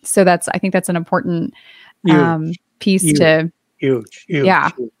 I think that's an important piece to. Huge. Yeah,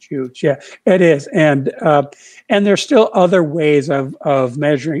 it is. And there's still other ways of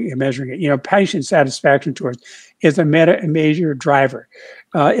measuring it. Patient satisfaction scores is a major driver.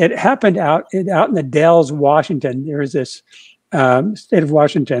 It happened out in the Dells, Washington. There was this state of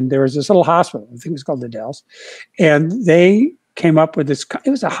Washington. There was this little hospital. I think it was called the Dells, and they came up with this. It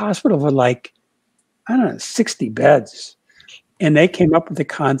was a hospital with 60 beds, and they came up with the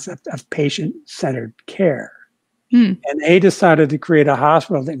concept of patient-centered care. Hmm. And they decided to create a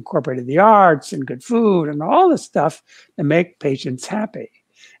hospital that incorporated the arts and good food and all this stuff to make patients happy.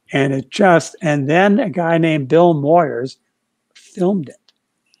 And and then a guy named Bill Moyers filmed it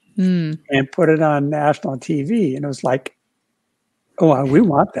and put it on national TV. And it was like, oh, we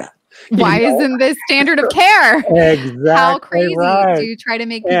want that. Why isn't this standard of care? Exactly. How crazy right. to try to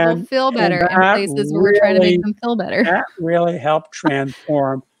make people feel better in places where we're trying to make them feel better. That really helped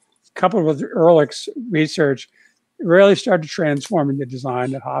transform, coupled with Ehrlich's research, really started to transform in the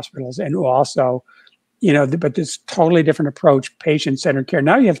design of hospitals. And also, but this totally different approach, patient-centered care.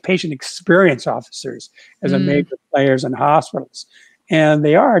 Now you have patient experience officers as a major players in hospitals. And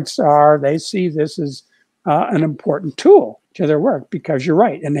the arts they see this as an important tool to their work, because you're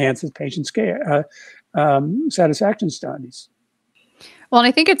right, enhances patient care, satisfaction studies. Well, and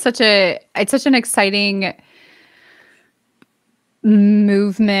I think it's such an exciting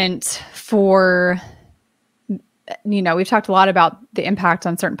movement for, we've talked a lot about the impact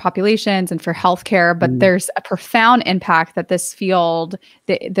on certain populations and for healthcare, but there's a profound impact that this field,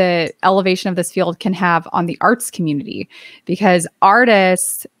 the elevation of this field can have on the arts community, because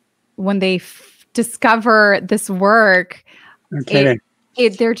artists, when they discover this work,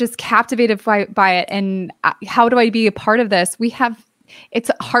 they're just captivated by it. And how do I be a part of this?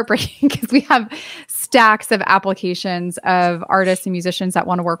 It's heartbreaking because we have stacks of applications of artists and musicians that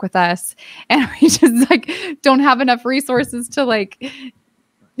want to work with us, and we just don't have enough resources to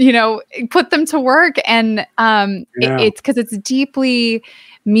put them to work. And it's because it's deeply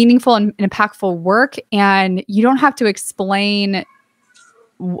meaningful and impactful work, and you don't have to explain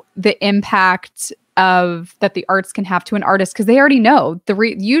the impact that the arts can have to an artist, because they already know.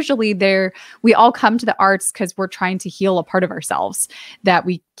 Usually we all come to the arts because we're trying to heal a part of ourselves that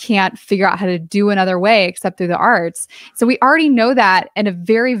we can't figure out how to do another way except through the arts. So we already know that in a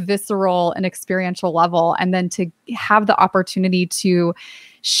very visceral and experiential level, and then to have the opportunity to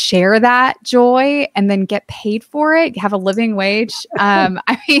share that joy and then get paid for it, have a living wage.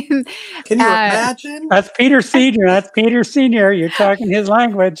 I mean, can you imagine? That's Peter Senior. That's Peter Senior. You're talking his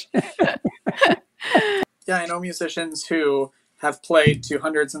language. Yeah, I know musicians who have played to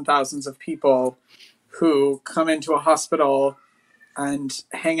hundreds and thousands of people who come into a hospital and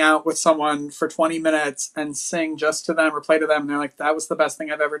hang out with someone for 20 minutes and sing just to them or play to them. And they're like, that was the best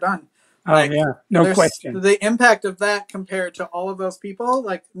thing I've ever done. Yeah, no question. The impact of that compared to all of those people,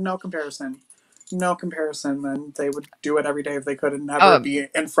 no comparison. No comparison. Then they would do it every day if they could and never be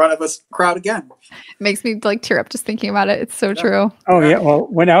in front of a crowd again. It makes me tear up just thinking about it. It's so true. Oh yeah. Well,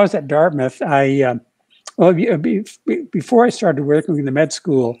 when I was at Dartmouth, before I started working in the med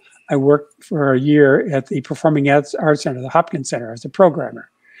school, I worked for a year at the Performing Arts Center, the Hopkins Center, as a programmer.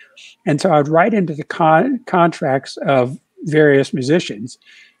 And so I would write into the contracts of various musicians.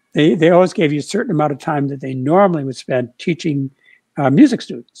 They always gave you a certain amount of time that they normally would spend teaching music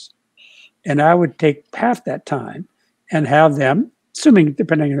students. And I would take half that time and have them, assuming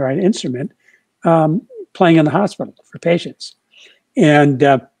depending on the right instrument, playing in the hospital for patients. And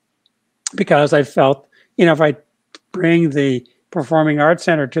because I felt, if I bring the Performing Arts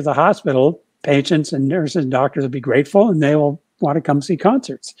Center to the hospital, patients and nurses and doctors will be grateful, and they will want to come see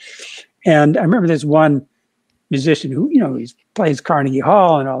concerts. And I remember this one musician who, he plays Carnegie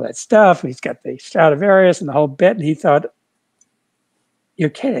Hall and all that stuff. He's got the Stradivarius and the whole bit. And he thought, you're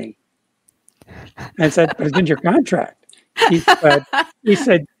kidding. And I said, but it's in your contract. He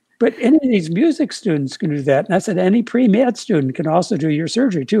said, but any of these music students can do that. And I said, any pre-med student can also do your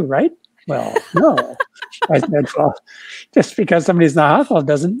surgery too, right? Well, no. I said, well, just because somebody's in the hospital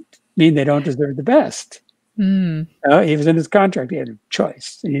doesn't mean they don't deserve the best. He was in his contract. He had a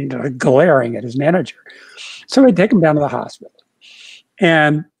choice. He was glaring at his manager. So we take him down to the hospital.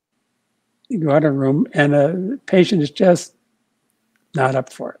 And you go out of a room, and a patient is just not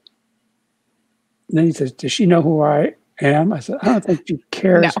up for it. And then he says, does she know who I am? I said, I don't think she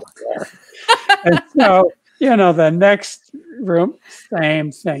cares. No. And so, the next room,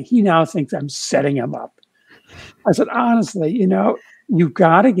 same thing. He now thinks I'm setting him up. I said, honestly, you've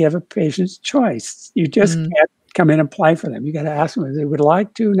got to give a patient's choice. You just can't come in and play for them. You got to ask them if they would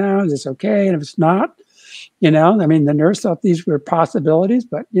like to now. Is this okay? And if it's not, the nurse thought these were possibilities,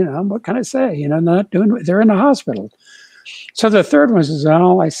 but, what can I say? Not doing it. They're in the hospital. So the third one says,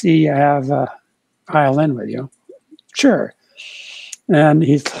 I see you have a violin with you. Sure. And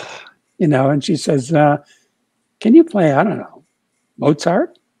he's, and she says, can you play, I don't know,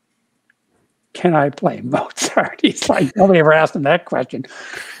 Mozart? Can I play Mozart? He's like, nobody ever asked him that question.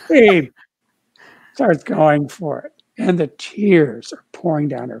 He starts going for it. And the tears are pouring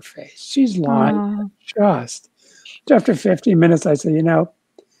down her face. She's lying just after 15 minutes. I said,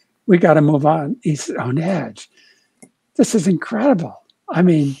 we got to move on. He's on edge. this is incredible. I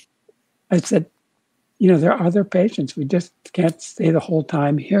mean, I said, there are other patients. We just can't stay the whole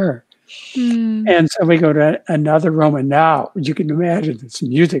time here. And so we go to another room, and now you can imagine this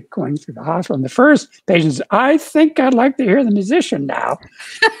music going through the hospital. And the first patient says, I think I'd like to hear the musician now.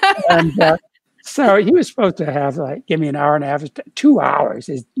 And so he was supposed to have give me an hour and a half, 2 hours.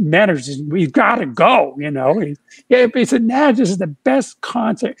 His manager says, we've got to go, He said, Nad, this is the best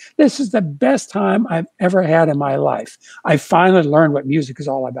concert. This is the best time I've ever had in my life. I finally learned what music is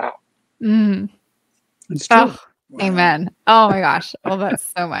all about. It's true. Oh, amen. Oh my gosh. I love that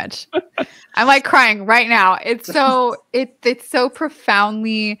so much. I'm like crying right now. It's so it's so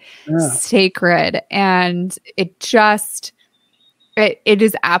profoundly sacred, and it just it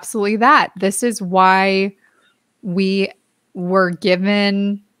is absolutely that. This is why we were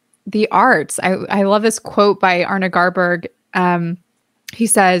given the arts. I love this quote by Arne Garberg. He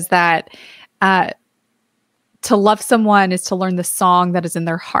says that to love someone is to learn the song that is in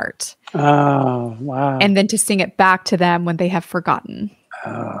their heart. Oh, wow. And then to sing it back to them when they have forgotten.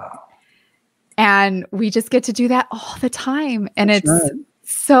 Oh. And we just get to do that all the time. And That's it's right.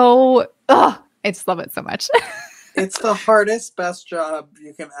 so, I just love it so much. It's the hardest, best job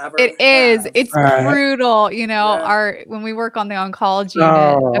you can ever It is. have. It's Right. brutal. Yeah. When we work on the oncology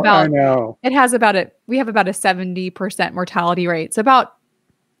Oh, unit, I know. we have about a 70% mortality rate. So about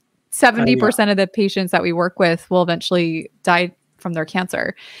 70% of the patients that we work with will eventually die from their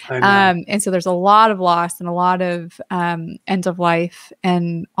cancer. I know. And so there's a lot of loss and a lot of end of life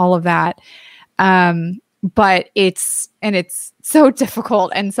and all of that. But it's so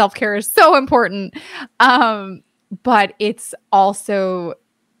difficult, and self-care is so important. But it's also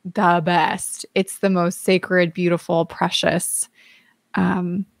the best. It's the most sacred, beautiful, precious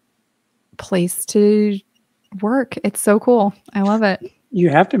place to work. It's so cool. I love it. You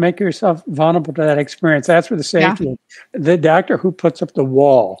have to make yourself vulnerable to that experience. That's where the safety is. The doctor who puts up the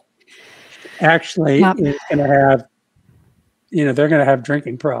wall actually is going to have, they're going to have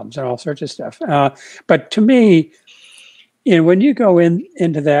drinking problems and all sorts of stuff. But to me, when you go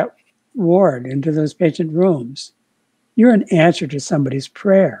into that ward, into those patient rooms, you're an answer to somebody's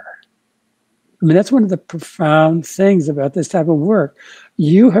prayer. I mean, that's one of the profound things about this type of work.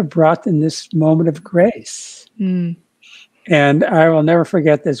 You have brought them this moment of grace. And I will never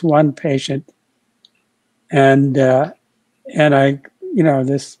forget this one patient. And I,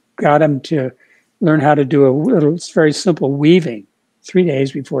 this got him to learn how to do a little, very simple weaving 3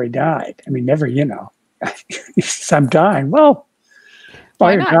 days before he died. I mean, never, he says, I'm dying. Well,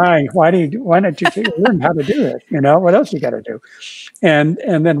 while you're dying, why don't you learn how to do it? What else you got to do? And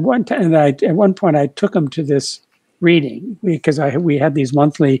then at one point I took him to this reading because we had these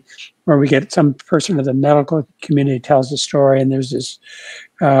monthly where we get some person of the medical community tells a story, and there's this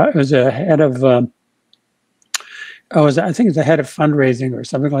it was a head of I think it's the head of fundraising or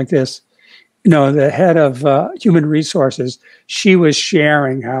something like this. The head of human resources. She was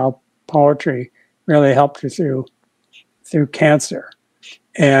sharing how poetry really helped her through cancer,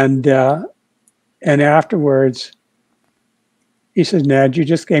 and afterwards he says, Nad, you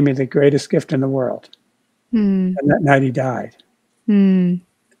just gave me the greatest gift in the world. And that night he died.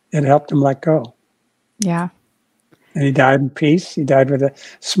 It helped him let go. Yeah. And he died in peace. He died with a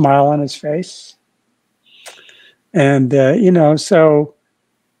smile on his face. And, so,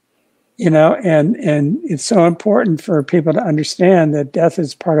 and it's so important for people to understand that death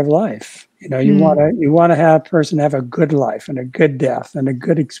is part of life. You want to have a person have a good life and a good death and a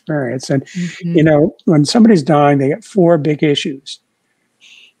good experience. And, when somebody's dying, they get 4 big issues.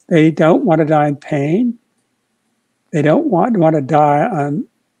 They don't want to die in pain. They don't want to die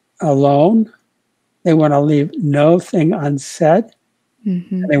alone. They want to leave no thing unsaid.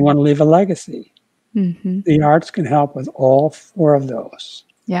 And they want to leave a legacy. The arts can help with all 4 of those.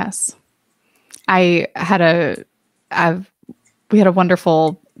 Yes. We had a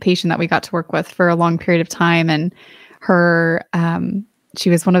wonderful patient that we got to work with for a long period of time. And her, she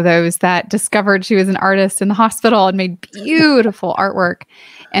was one of those that discovered she was an artist in the hospital and made beautiful artwork.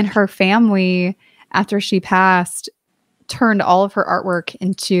 And her family, after she passed, turned all of her artwork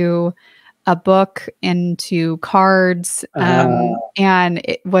into a book, into cards. And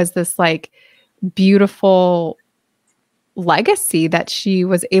it was this beautiful legacy that she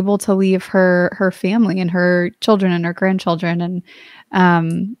was able to leave her family and her children and her grandchildren.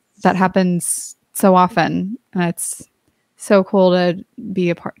 And that happens so often. And it's so cool to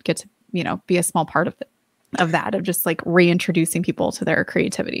be be a small part of that, of just reintroducing people to their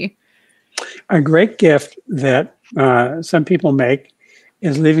creativity. A great gift that some people make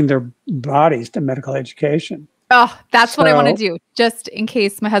is leaving their bodies to medical education. Oh, that's what I want to do. Just in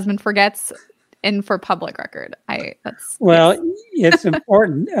case my husband forgets, in for public record. It's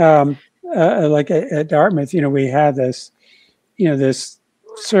important. Like at Dartmouth, we had this, this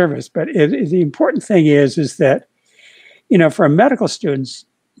service, but the important thing is that, for medical students,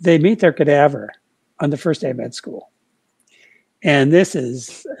 they meet their cadaver on the first day of med school. And this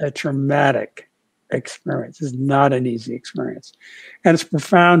is a traumatic experience. It's not an easy experience. And it's a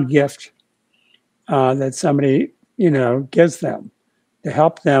profound gift that somebody, gives them to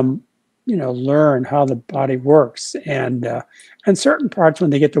help them, learn how the body works. And certain parts when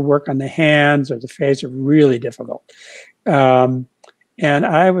they get to work on the hands or the face are really difficult. And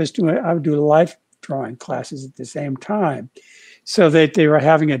I would do life drawing classes at the same time, so that they were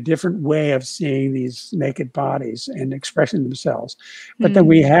having a different way of seeing these naked bodies and expressing themselves. But then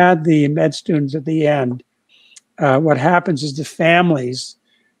we had the med students at the end. What happens is the families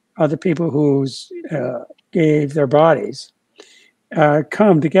of the people who gave their bodies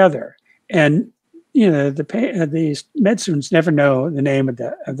come together. And, the med students never know the name of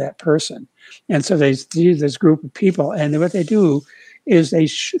that person. And so they see this group of people, and what they do is they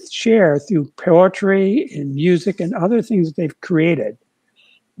share through poetry and music and other things that they've created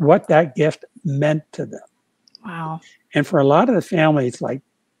what that gift meant to them. Wow. And for a lot of the families, like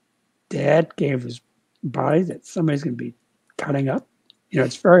dad gave his body that somebody's going to be cutting up.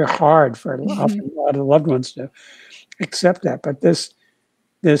 It's very hard for often a lot of loved ones to accept that. But this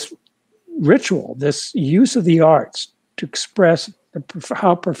ritual, this use of the arts to express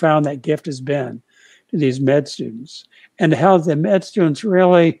how profound that gift has been to these med students, and how the med students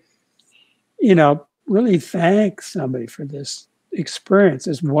really, really thank somebody for this experience,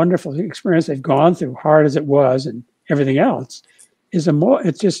 this wonderful experience they've gone through, hard as it was and everything else, it's a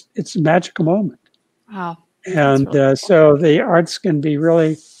magical moment. Wow. And really cool. So the arts can be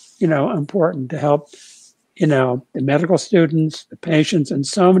really, important to help, the medical students, the patients, in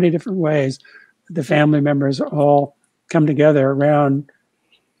so many different ways. The family members all come together around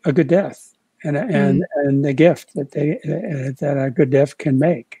a good death. And the gift that a good death can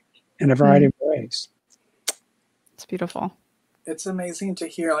make in a variety of ways. It's beautiful. It's amazing to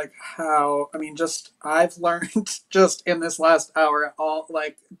hear how, I've learned just in this last hour, all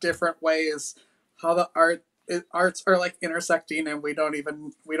different ways how the arts are intersecting, and we don't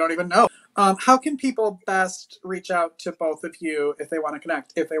even know. How can people best reach out to both of you if they want to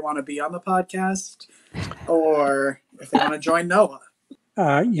connect, if they want to be on the podcast, or if they want to join NOAA?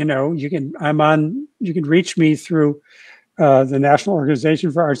 You can reach me through the National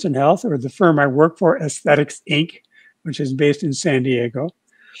Organization for Arts and Health, or the firm I work for, Aesthetics Inc., which is based in San Diego.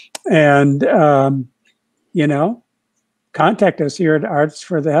 And, contact us here at Arts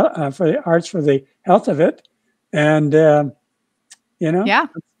for the Health of It. And, yeah,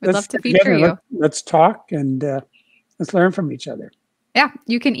 we'd love to feature you. Let's talk and let's learn from each other. Yeah,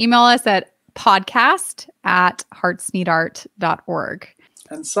 you can email us at podcast@heartsneedart.org.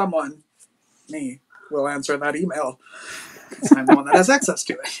 And someone, me, will answer that email, because I'm the one that has access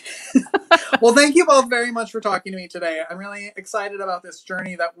to it. Well, thank you both very much for talking to me today. I'm really excited about this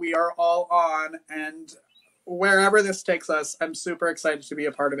journey that we are all on, and wherever this takes us, I'm super excited to be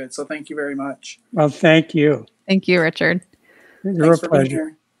a part of it. So thank you very much. Well, thank you. Thank you, Richard. You're a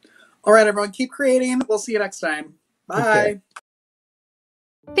pleasure. All right, everyone, keep creating. We'll see you next time. Bye. Okay.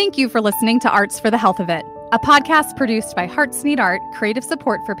 Thank you for listening to Arts for the Health of It, a podcast produced by Hearts Need Art, creative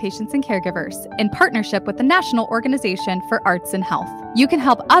support for patients and caregivers, in partnership with the National Organization for Arts and Health. You can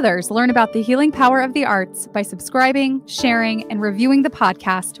help others learn about the healing power of the arts by subscribing, sharing, and reviewing the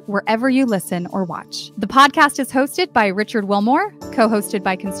podcast wherever you listen or watch. The podcast is hosted by Richard Wilmore, co-hosted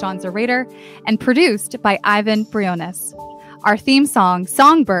by Constanza Rader, and produced by Ivan Briones. Our theme song,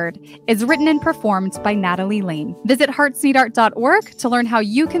 Songbird, is written and performed by Natalie Lane. Visit heartsneedart.org to learn how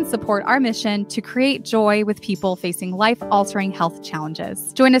you can support our mission to create joy with people facing life-altering health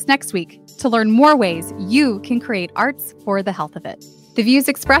challenges. Join us next week to learn more ways you can create arts for the health of it. The views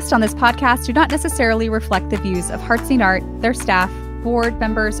expressed on this podcast do not necessarily reflect the views of Hearts Need Art, their staff, board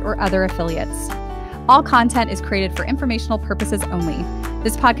members, or other affiliates. All content is created for informational purposes only.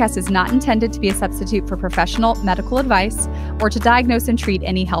 This podcast is not intended to be a substitute for professional medical advice or to diagnose and treat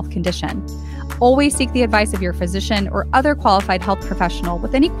any health condition. Always seek the advice of your physician or other qualified health professional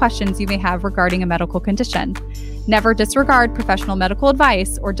with any questions you may have regarding a medical condition. Never disregard professional medical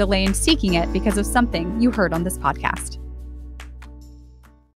advice or delay in seeking it because of something you heard on this podcast.